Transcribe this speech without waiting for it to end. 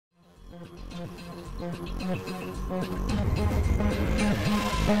We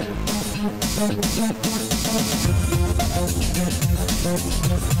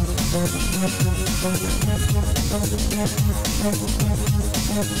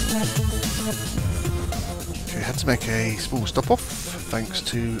had to make a small stop off thanks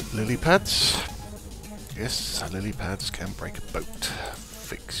to lily pads. Yes, lily pads can break a boat.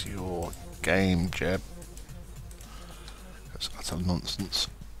 Fix your game, Jeb. That's utter nonsense.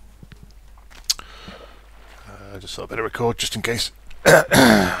 I just thought I'd better record just in case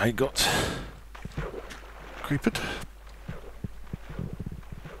I got creeped.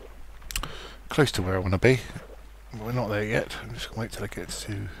 Close to where I want to be, but we're not there yet. I'm just going to wait till I get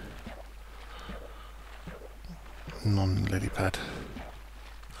to non-lily pad.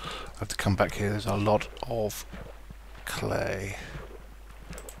 I have to come back here. There's a lot of clay.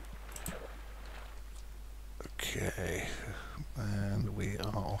 Okay, and we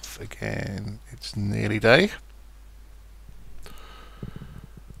are off again. It's nearly day.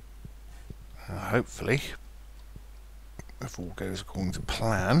 Hopefully, if all goes according to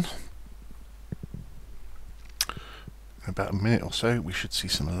plan, in about a minute or so we should see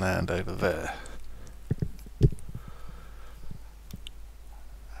some land over there.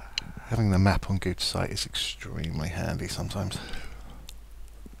 Having the map on good sight is extremely handy sometimes.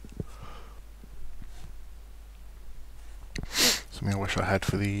 Something I wish I had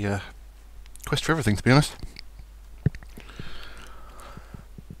for the Quest for Everything, to be honest.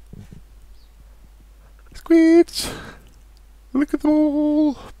 Squids! Look at them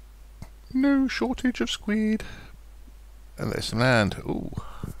all! No shortage of squid. And there's some land. Ooh,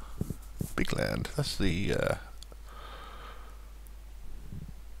 big land. That's the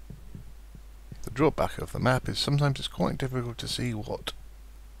drawback of the map is sometimes it's quite difficult to see what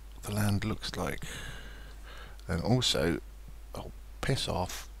the land looks like. And also, oh, piss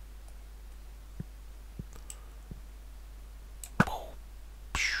off.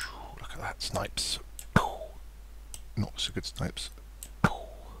 Look at that, snipes. Not so good snipes.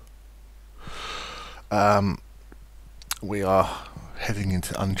 We are heading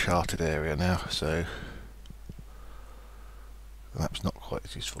into uncharted area now, so the map's not quite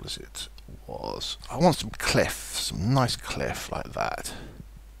as useful as it was. I want some cliff, some nice cliff like that.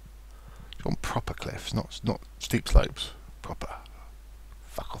 I want proper cliffs, not steep slopes. Proper.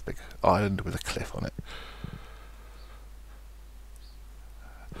 Fuck off, big island with a cliff on it.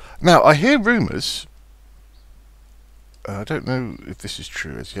 Now, I hear rumours. I don't know if this is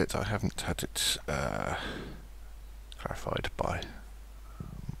true as yet. I haven't had it verified by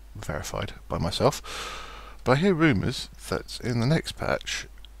myself. But I hear rumours that in the next patch,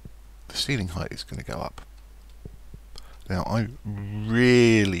 the ceiling height is going to go up. Now, I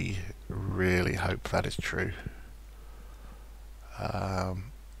really, really hope that is true.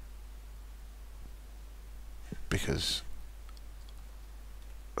 Because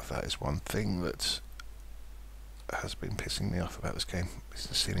that is one thing that has been pissing me off about this game. Is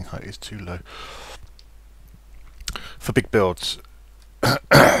the ceiling height is too low for big builds. I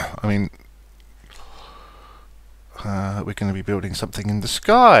mean, we're going to be building something in the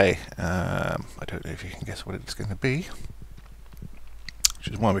sky. I don't know if you can guess what it's going to be, which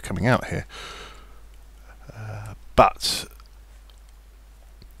is why we're coming out here. But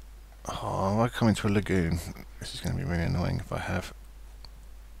I come into a lagoon. This is going to be really annoying if I have.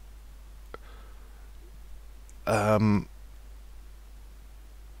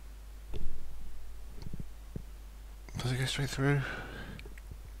 Does it go straight through?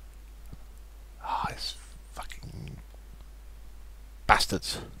 Ah, oh, it's fucking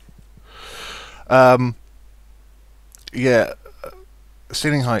bastards. Yeah,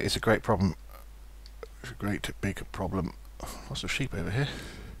 ceiling height is a great problem. It's a great big problem. Lots of sheep over here.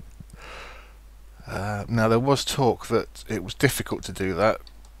 Now there was talk that it was difficult to do that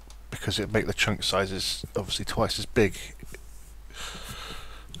because it'd make the chunk sizes obviously twice as big.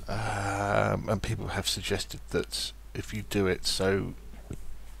 And people have suggested that if you do it so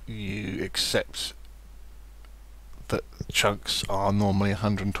you accept that chunks are normally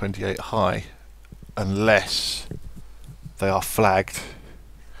 128 high unless they are flagged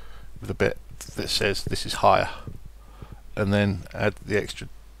with a bit that says this is higher, and then add the extra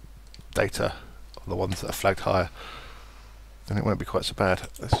data on the ones that are flagged higher, then it won't be quite so bad.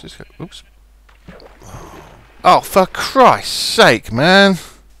 Let's just go, oops. Oh, for Christ's sake, man!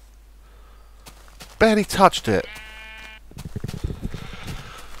 Barely touched it.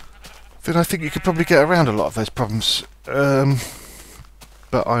 Then I think you could probably get around a lot of those problems.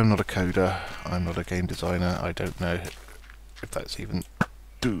 But I'm not a coder, I'm not a game designer, I don't know if that's even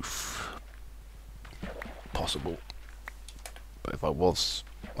possible. But if I was,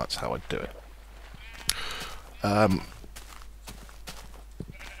 that's how I'd do it.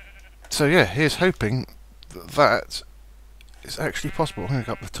 So yeah, here's hoping that is actually possible. I'm going to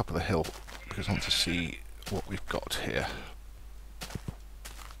go up the top of the hill because I want to see what we've got here.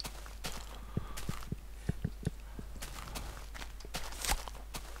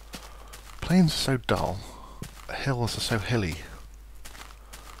 Plains are so dull, hills are so hilly.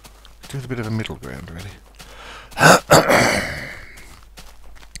 Do a bit of a middle ground, really.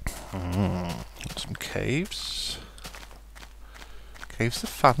 Some caves. Caves are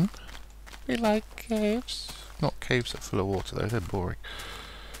fun. We like caves. Not caves that are full of water though, they're boring.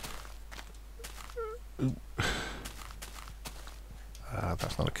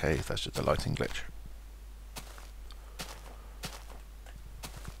 That's not a cave, that's just a lighting glitch.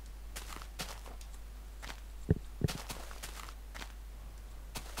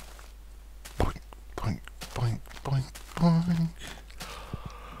 Boink, boink, boink, boink, boink.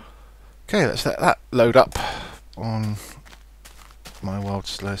 Okay, let's let that load up on my world's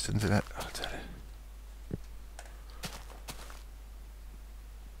slowest internet. I'll tell you.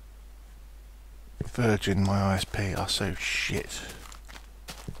 Virgin, my ISP are so shit.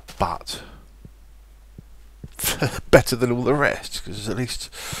 But better than all the rest, because at least,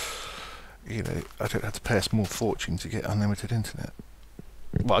 you know, I don't have to pay a small fortune to get unlimited internet.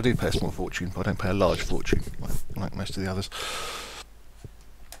 Well, I do pay a small fortune, but I don't pay a large fortune like most of the others.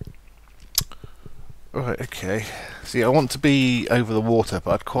 Right, okay. See, I want to be over the water,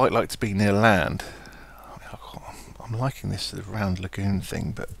 but I'd quite like to be near land. I'm liking this sort of round lagoon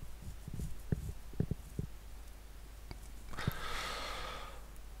thing, but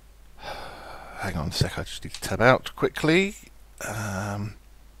hang on a sec, I just need to tab out quickly.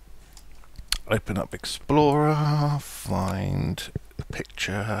 Open up Explorer, find the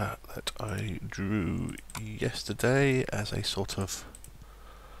picture that I drew yesterday as a sort of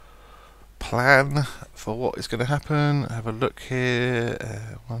plan for what is going to happen. Have a look here.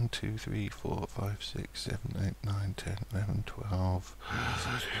 1, 2, 3, 4, 5, 6, 7, 8, 9, 10, 11, 12,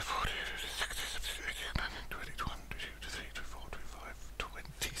 13, 14, 15, 16, 17, 18, 19, 20, 21, 22, 23, 24, 25,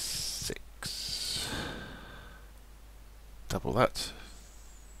 26. Double that.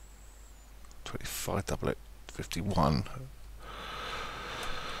 25, double it. 51.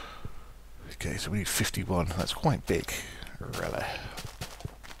 Okay, so we need 51. That's quite big, really.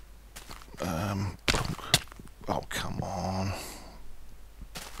 Oh, come on.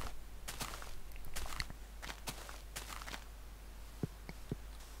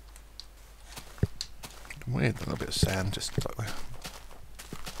 Weird little bit of sand just like there.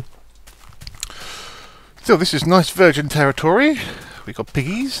 So this is nice virgin territory. We got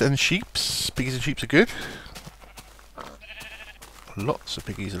piggies and sheeps. Piggies and sheeps are good. Lots of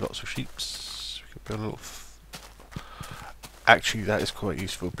piggies and lots of sheeps. We could build a little. Actually, that is quite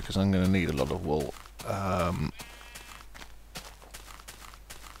useful because I'm going to need a lot of wool.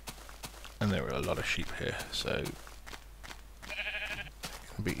 And there are a lot of sheep here, so it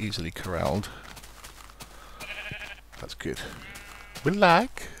can be easily corralled. That's good. We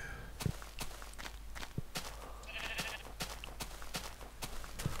like.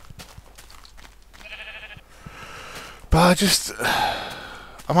 But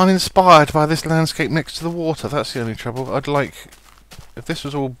I'm uninspired by this landscape next to the water. That's the only trouble. I'd like, if this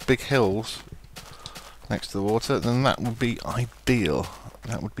was all big hills next to the water, then that would be ideal.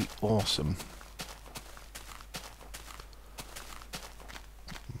 That would be awesome.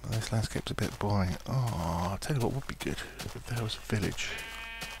 This landscape's a bit boring. Oh, I'll tell you what would be good if there was a village.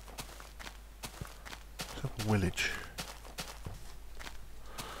 Let's have a village.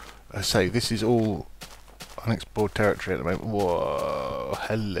 I say, this is all unexplored territory at the moment. Whoa,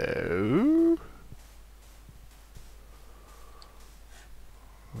 hello.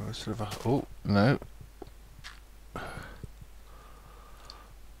 Sort of a, oh, no.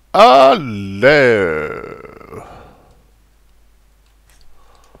 Hello.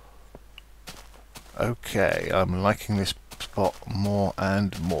 Okay, I'm liking this spot more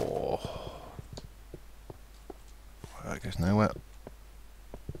and more. That goes nowhere.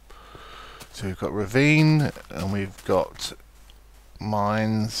 So we've got ravine and we've got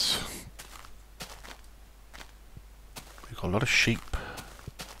mines. We've got a lot of sheep.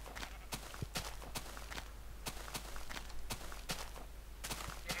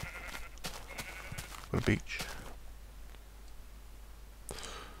 A beach.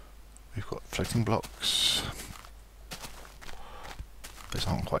 We've got floating blocks. These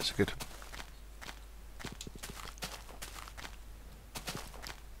aren't quite so good.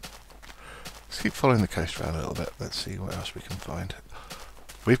 Let's keep following the coast around a little bit. Let's see what else we can find.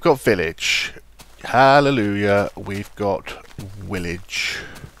 We've got village. Hallelujah. We've got village.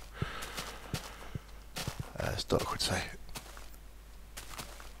 dark would say.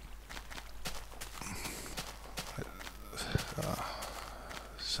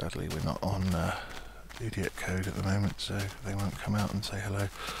 Sadly, we're not on idiot code at the moment, so they won't come out and say hello.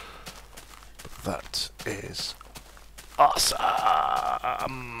 But that is awesome!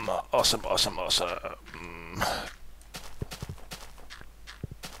 Awesome, awesome, awesome!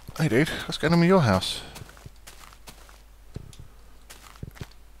 Hey dude, what's going on with your house?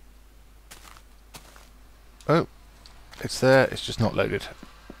 Oh, it's there, it's just not loaded.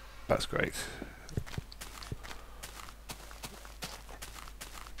 That's great.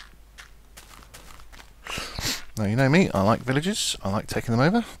 Now you know me, I like villages, I like taking them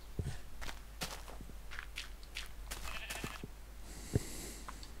over.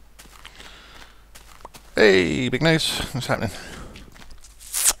 Hey, big nose, what's happening?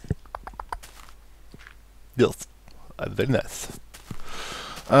 Yes, very nice.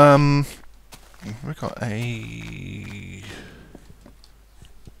 We've got a...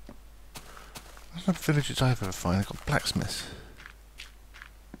 There's no villages I've ever found. I've got blacksmiths.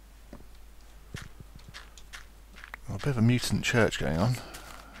 A bit of a mutant church going on.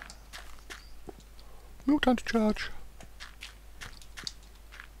 Mutant church.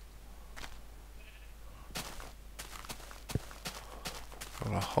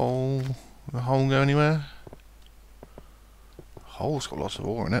 Got a hole. Will the hole go anywhere? The hole's got lots of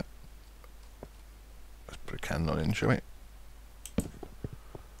ore in it. Let's put a candle in, shall we?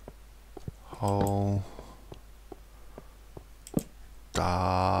 Hole.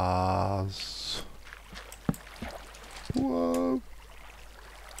 Does. Whoa.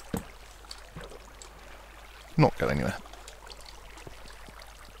 Not go anywhere.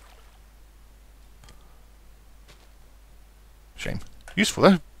 Shame. Useful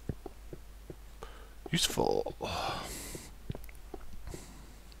though. Useful.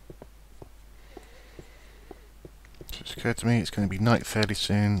 It's occurred to me it's going to be night fairly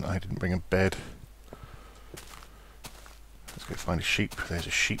soon. I didn't bring a bed. Let's go find a sheep. There's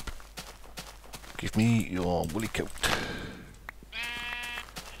a sheep. Give me your woolly coat.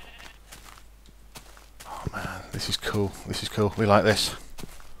 Oh man, this is cool. This is cool. We like this.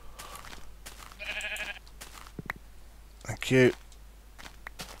 Thank you.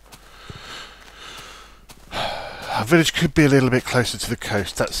 Our village could be a little bit closer to the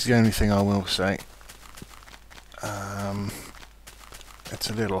coast. That's the only thing I will say. It's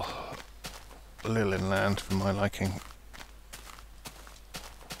a little inland for my liking.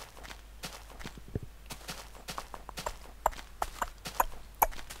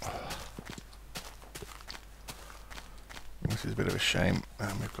 This is a bit of a shame.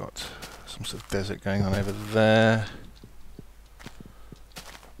 We've got some sort of desert going on over there.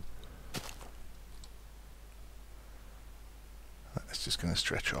 That's just going to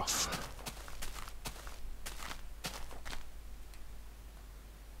stretch off.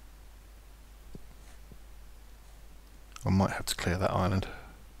 I might have to clear that island.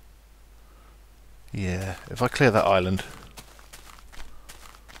 Yeah, if I clear that island,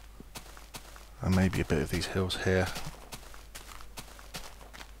 and maybe a bit of these hills here,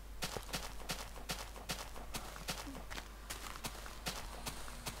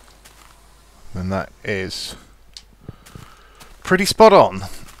 then that is pretty spot on.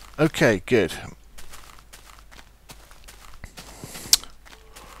 Okay, good.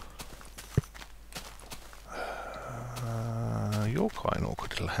 You're quite an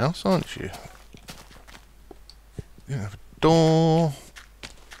awkward little house, aren't you? You don't have a door.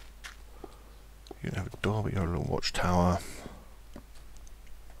 You don't have a door, but you're a little watchtower.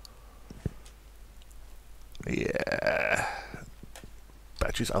 Yeah.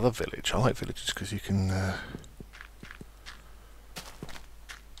 Badger's other village. I like villages because you can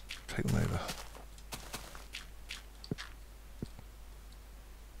take them over.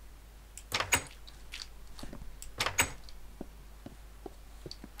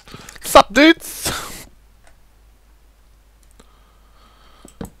 Sup, dudes?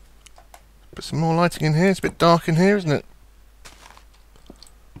 Put some more lighting in here. It's a bit dark in here, isn't it?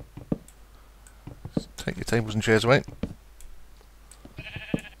 Just take your tables and chairs away.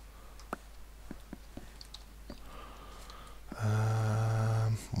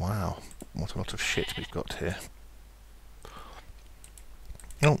 Wow, what a lot of shit we've got here.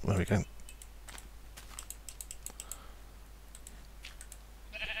 Oh, there we go.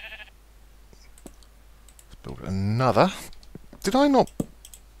 Let's build another. Did I not?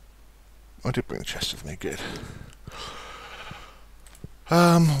 I did bring the chest with me, good.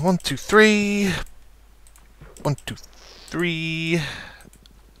 1, 2, 3. 1, 2, 3.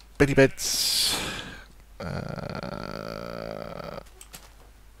 Beddy beds.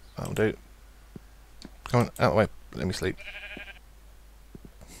 That'll do. Come on, out of the way. Let me sleep.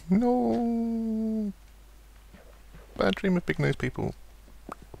 No. Bad dream of big nose people.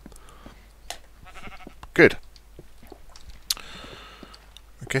 Good.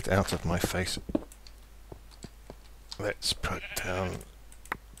 Get out of my face. Let's put down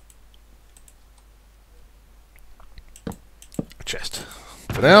a chest.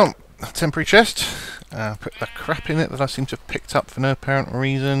 For now, a temporary chest. Put the crap in it that I seem to have picked up for no apparent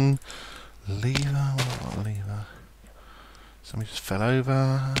reason. Lever, what lever? Somebody just fell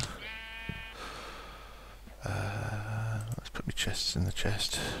over. Let's put my chests in the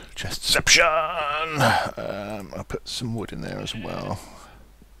chest. Chestception! I'll put some wood in there as well.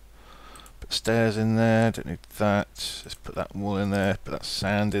 Put stairs in there, don't need that. Let's put that wall in there, put that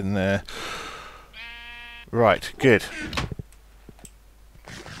sand in there. Right, good.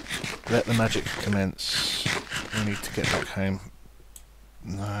 Let the magic commence. We need to get back home.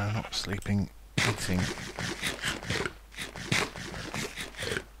 No, not sleeping, eating.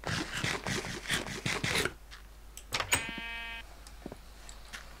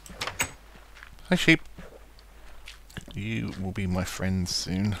 Hi sheep. You will be my friends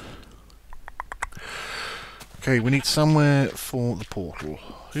soon. Okay, we need somewhere for the portal.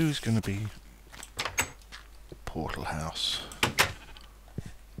 Who's going to be portal house?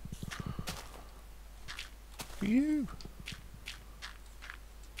 You.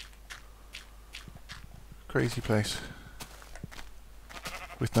 Crazy place.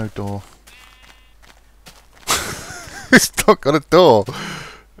 With no door. It's not got a door.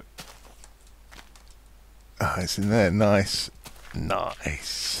 Oh, it's in there. Nice.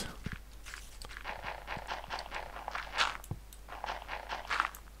 Nice.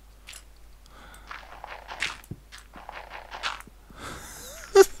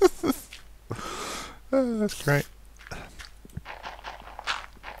 Oh, that's great.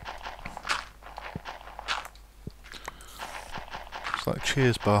 It's like a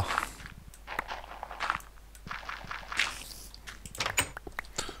Cheers bar.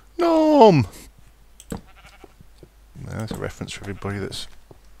 Norm! There's a reference for everybody that's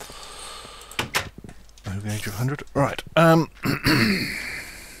over the age of 100. Right, you've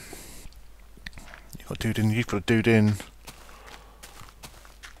got a dude in, you've got a dude in.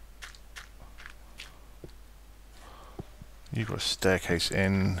 You've got a staircase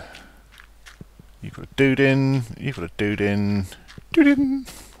in. You've got a dude in. You've got a dude in. Dude in.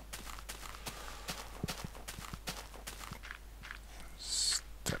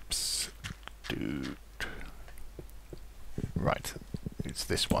 Steps. Dude. Right. It's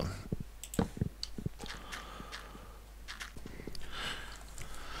this one.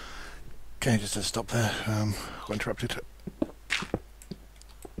 Okay, just to stop there. Got interrupted.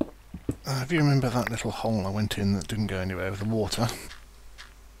 If you remember that little hole I went in that didn't go anywhere with the water,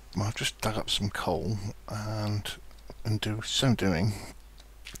 well, I've just dug up some coal and so doing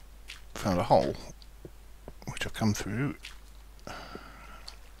found a hole which I've come through and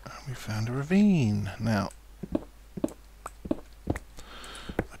we found a ravine. Now I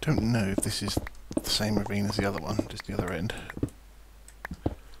don't know if this is the same ravine as the other one, just the other end.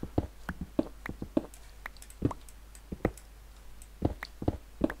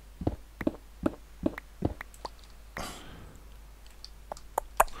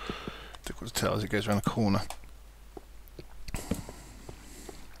 Difficult to tell as it goes around the corner.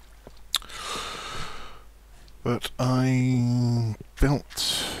 But I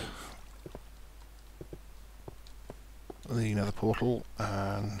built the nether portal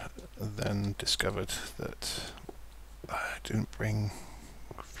and then discovered that I didn't bring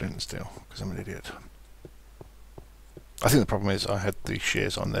flint and steel because I'm an idiot. I think the problem is I had the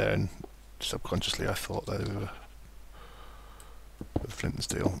shears on there and subconsciously I thought they were with flint and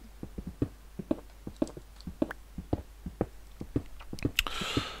steel.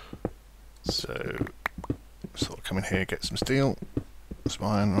 So sort of come in here, get some steel, some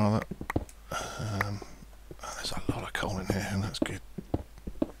iron rather. There's a lot of coal in here and that's good.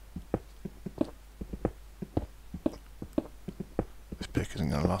 This pick isn't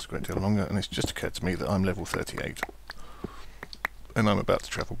going to last a great deal longer and it's just occurred to me that I'm level 38 and I'm about to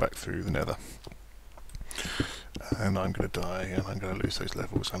travel back through the nether and I'm going to die and I'm going to lose those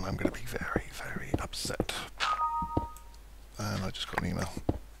levels and I'm going to be very, very upset. And I just got an email.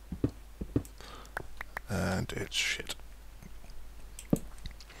 And it's shit.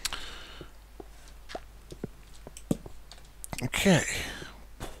 Okay.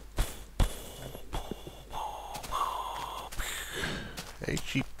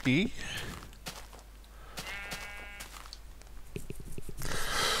 HEP.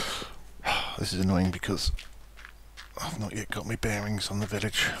 This is annoying because I've not yet got my bearings on the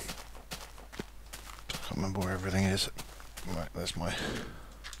village. I can't remember where everything is. Right, there's my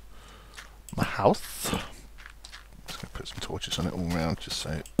house. I'm just going to put some torches on it all round, just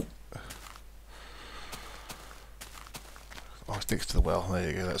so. Oh, it's next to the well. There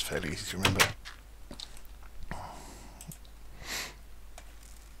you go. That's fairly easy to remember.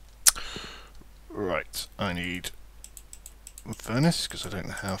 Right, I need a furnace because I don't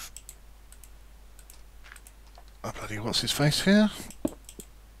have. Oh bloody, what's his face here?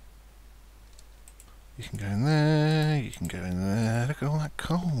 You can go in there. You can go in there. Look at all that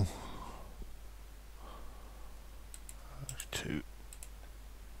coal. There's two.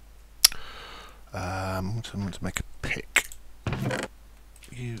 I want to make a pick.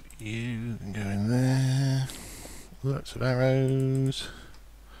 You can go in there. Lots of arrows.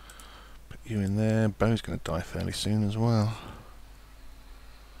 Put you in there. Bow's going to die fairly soon as well.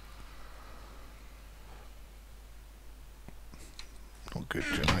 Not good,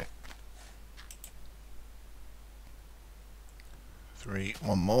 generally. 3,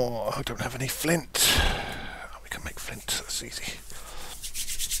 one more. I don't have any flint. Oh, we can make flint. That's easy.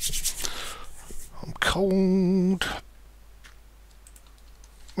 I'm cold.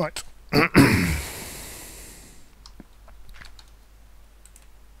 Right.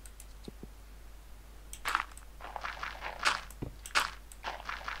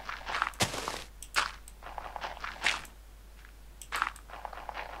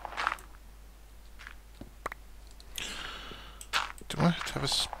 Do I have to have a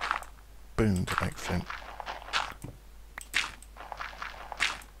spoon to make flint?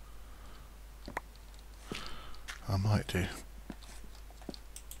 I might do.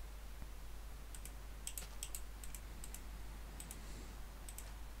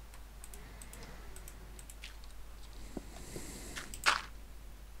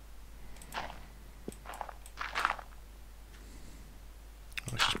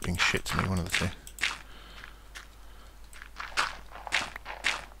 Oh, it's just being shit to me, one of the two.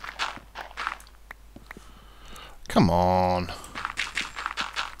 Come on.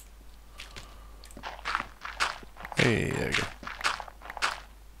 Hey, there we go.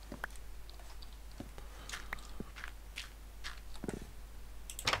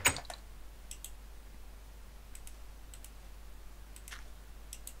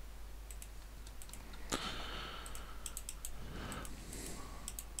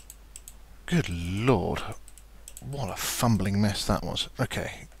 Good Lord. What a fumbling mess that was.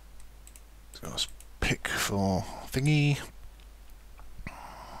 Okay. So let's pick for thingy.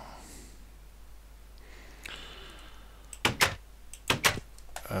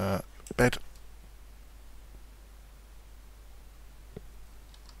 Bed.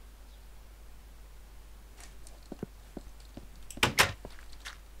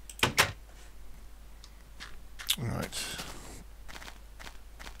 Right.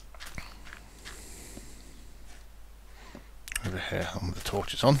 Over here, on with the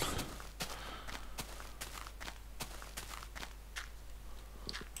torches on.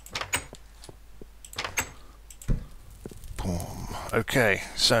 Boom. Okay,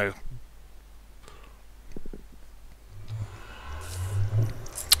 so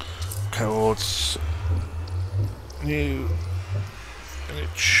coords, new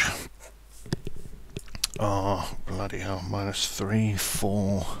village. Oh, bloody hell, -3,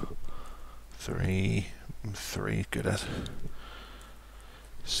 4, 3, 3, good at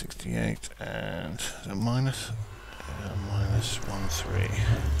 68, and minus, -1, 3,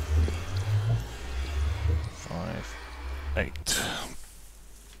 5, 8.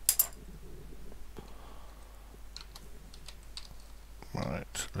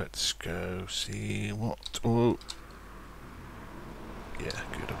 Right, let's go see what. Oh, yeah,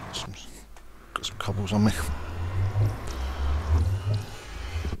 good. I've got some cobbles on me.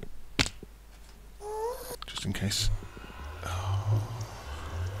 Just in case.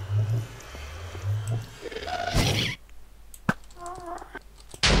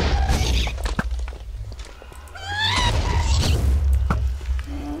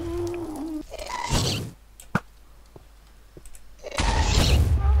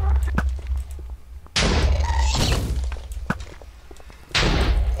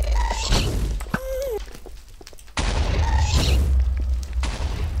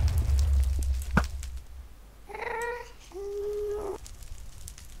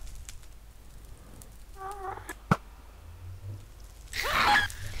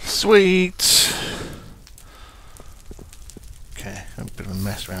 Sweet. Okay, a bit of a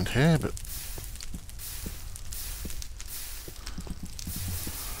mess around here, but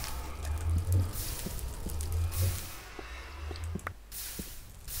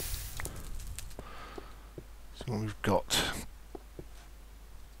so what we've got.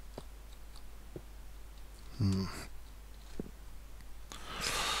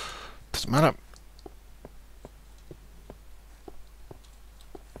 Doesn't matter.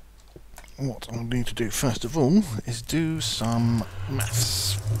 What I'll need to do first of all is do some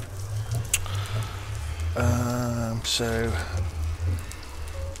maths. So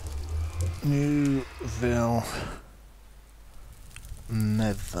Newville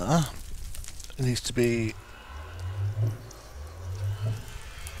Nether needs to be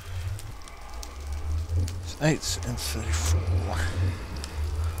it's 8 and 34.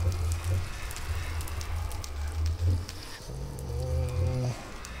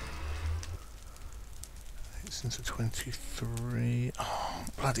 8 into 23. Oh,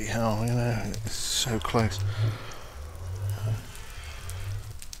 bloody hell, you know, it's so close.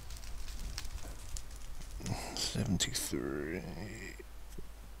 $73.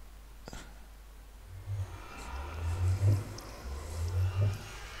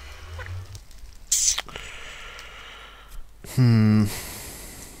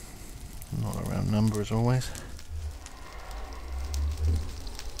 Not a round number as always.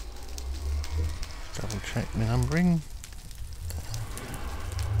 Double check my numbering.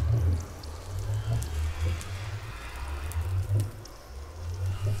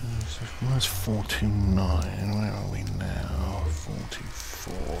 So that's 49. Where are we now?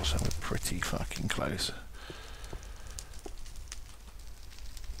 44. So we're pretty fucking close.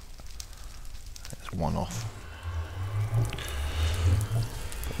 There's one off.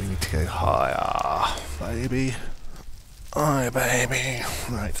 But we need to go higher, baby. Hi, baby.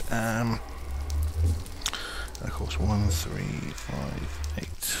 Right. Of course, 1, 3, 5, 8.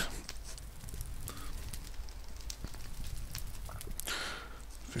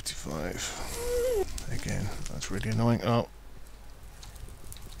 55. Again, that's really annoying. Oh.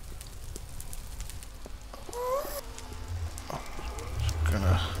 Just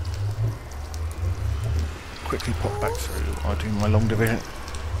gonna quickly pop back through. I'll do my long division.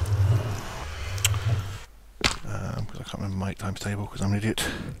 Because I can't remember my 8 times table because I'm an idiot.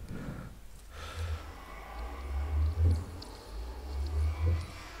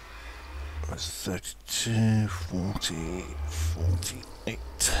 That's 32, 40, 48.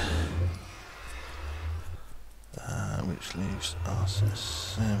 Which leaves us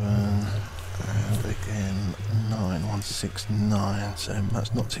 7, and again 9, 169, so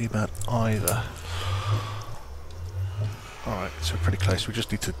that's not too bad either. Alright, so pretty close, we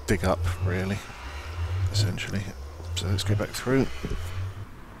just need to dig up really, essentially. So let's go back through.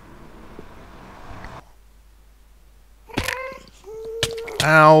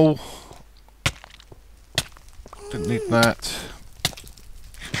 Ow! Didn't need that.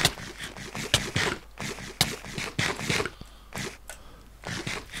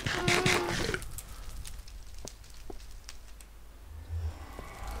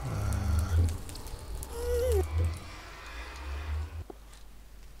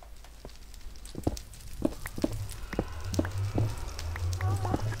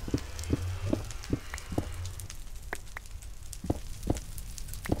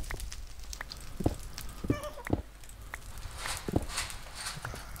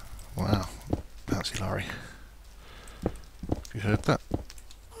 Wow, bouncy lorry. Have you heard that?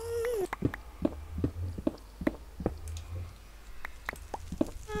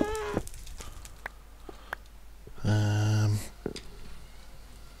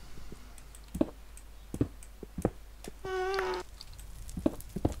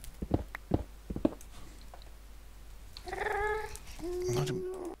 I didn't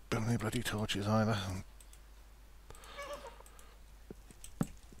build any bloody torches either.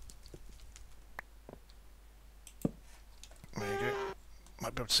 There you go.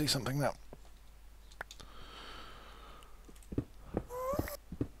 Might be able to see something now.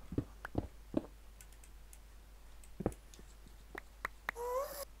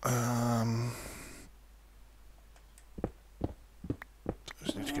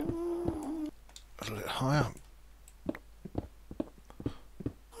 Just need to get a little bit higher.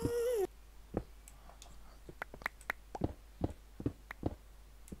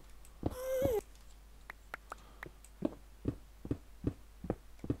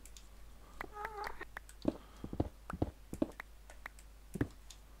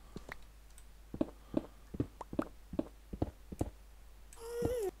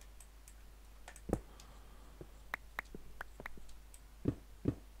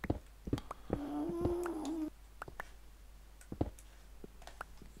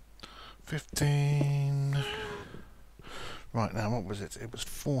 $15. Right, now what was it? It was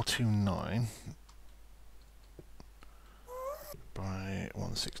 429 by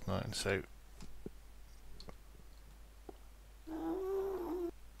 169. So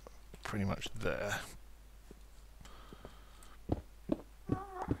pretty much there.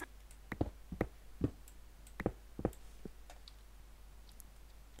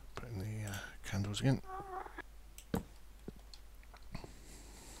 pause again.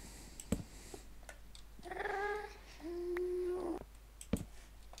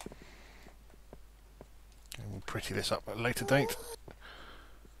 And we'll pretty this up at a later date.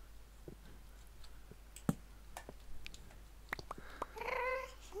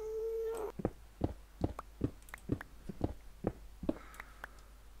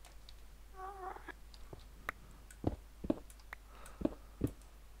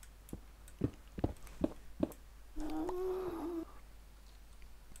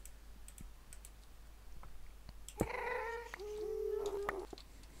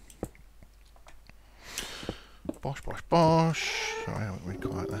 Bosh, bosh, bosh. Sorry, I went really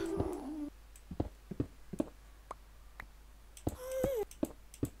quiet there.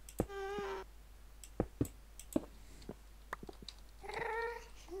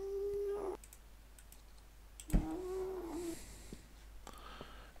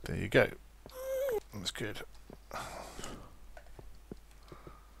 There you go. That's good.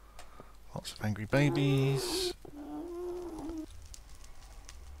 Lots of angry babies.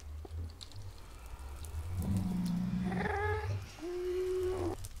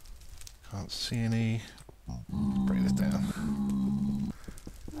 Can't see any. Break this down.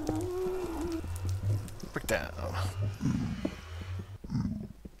 Break down.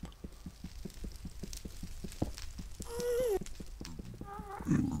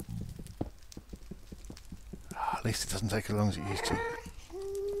 At least it doesn't take as long as it used to.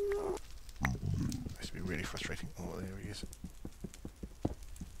 Used to be really frustrating. Oh, there he is.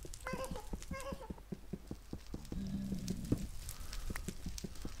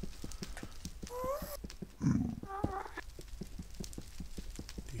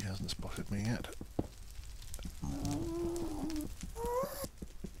 He hasn't spotted me yet.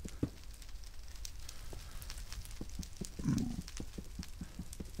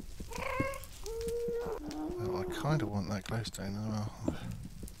 Well, I kind of want that glowstone as well.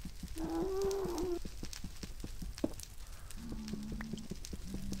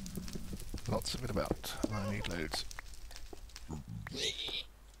 Lots of it about, and I need loads.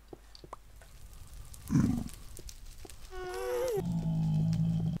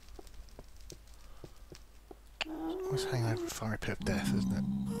 It's always hanging over a fiery pit of death, isn't it?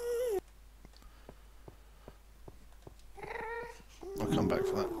 I'll come back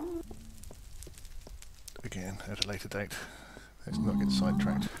for that again at a later date. Let's not get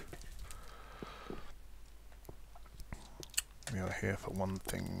sidetracked. We are here for one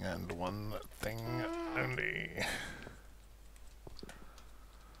thing and one thing only.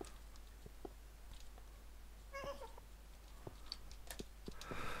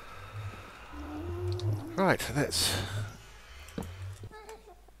 Right, let's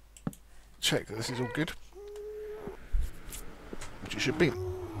check that this is all good, which it should be.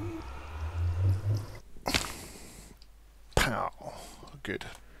 Pow! Good.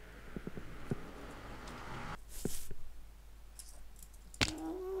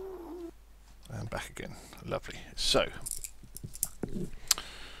 And back again. Lovely. So,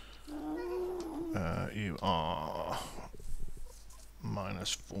 you are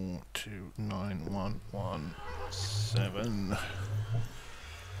 -4291171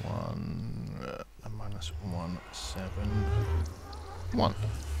 -171.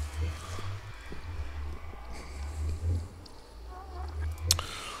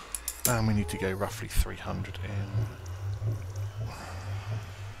 And we need to go roughly 300 in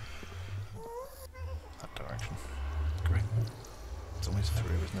that direction. Great. It's always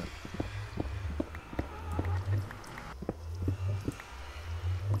through, isn't it?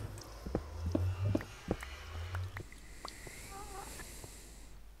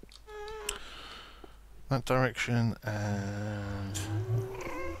 That direction and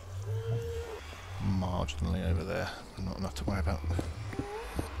marginally over there. Not enough to worry about.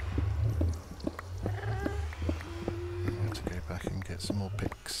 I have to go back and get some more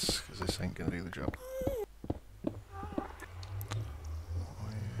picks because this ain't going to do the job. I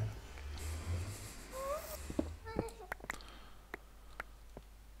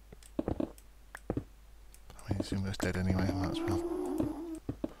mean, it's almost dead anyway, I might as well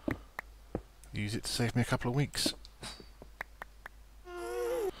use it to save me a couple of weeks.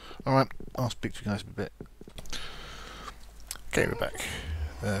 Alright, I'll speak to you guys in a bit. Okay, we're back.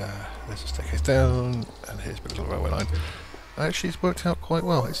 There's a staircase down, and here's a little railway line. Actually, it's worked out quite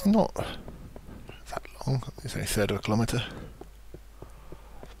well. It's not that long. It's only a third of a kilometre.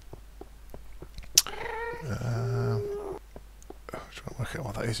 I'm trying to work out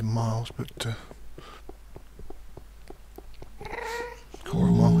what that is in miles, but quarter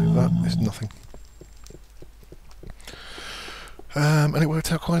of a mile like that is nothing. And it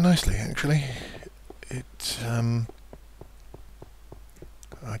worked out quite nicely, actually. I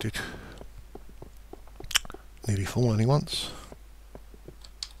did nearly fall only once.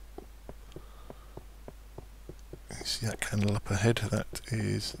 You see that candle up ahead? That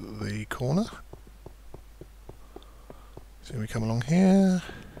is the corner. So we come along here,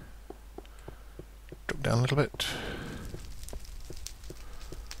 drop down a little bit.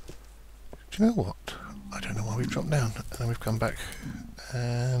 Do you know what? I don't know why we've dropped down, and then we've come back,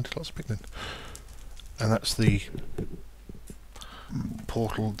 and lots of pigment. And that's the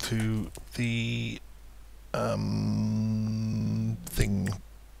portal to the thing.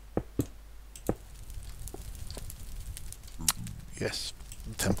 Yes,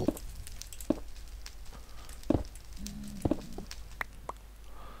 the temple.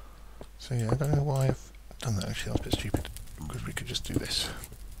 So yeah, I don't know why I've done that. Actually, that was a bit stupid, because we could just do this.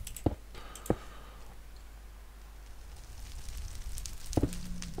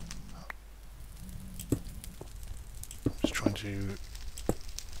 Just trying to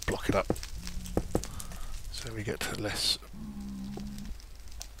block it up so we get less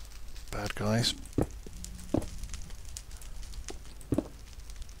bad guys.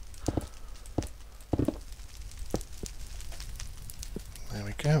 There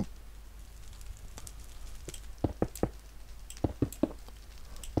we go.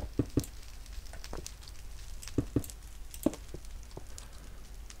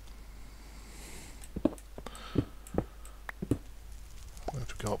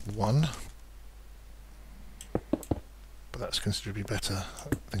 Go up one, but that's considerably better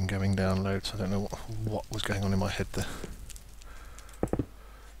than going down loads. I don't know what was going on in my head there.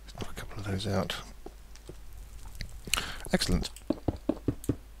 Let's knock a couple of those out. Excellent.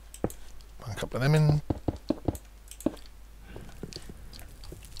 Put a couple of them in.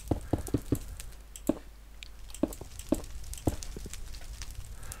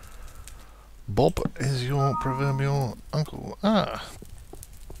 Bob is your proverbial uncle. Ah.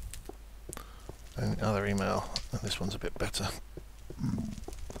 And the other email, and this one's a bit better.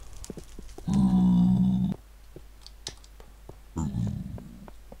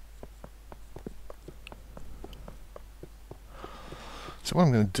 So what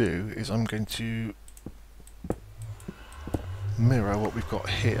I'm going to do is I'm going to mirror what we've got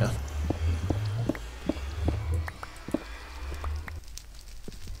here.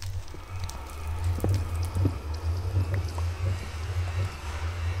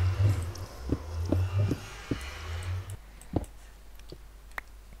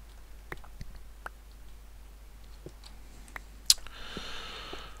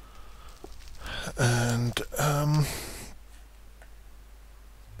 And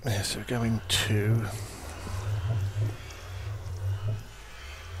yeah, so we're going to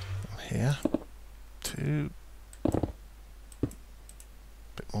here, 2,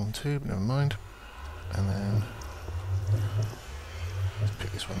 bit more than 2, but never mind. And then let's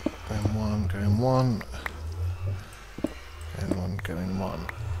pick this one. Going 1, going 1, and 1, going 1.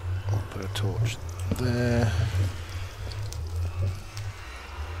 I'll put a torch there.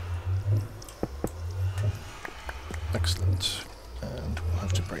 Excellent. And we'll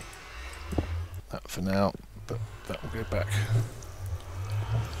have to break that for now, but that will go back.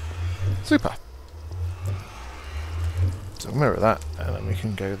 Super. So mirror that, and then we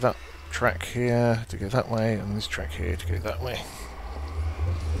can go that track here to go that way, and this track here to go that way.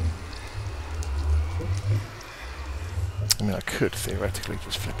 I mean, I could theoretically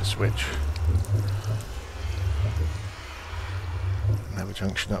just flip a switch and have a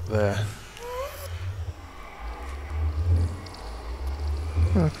junction up there.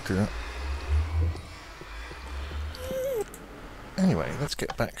 Oh, I could do that. Anyway, let's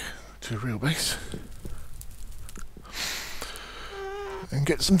get back to real base and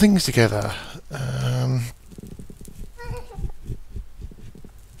get some things together.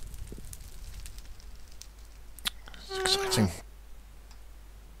 It's exciting.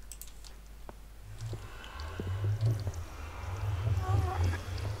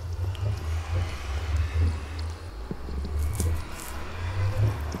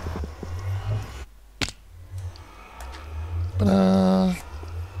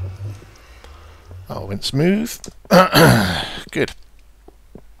 Oh, went smooth. Good.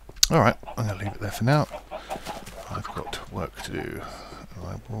 Alright, I'm going to leave it there for now. I've got work to do.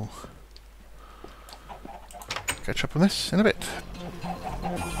 I will catch up on this in a bit.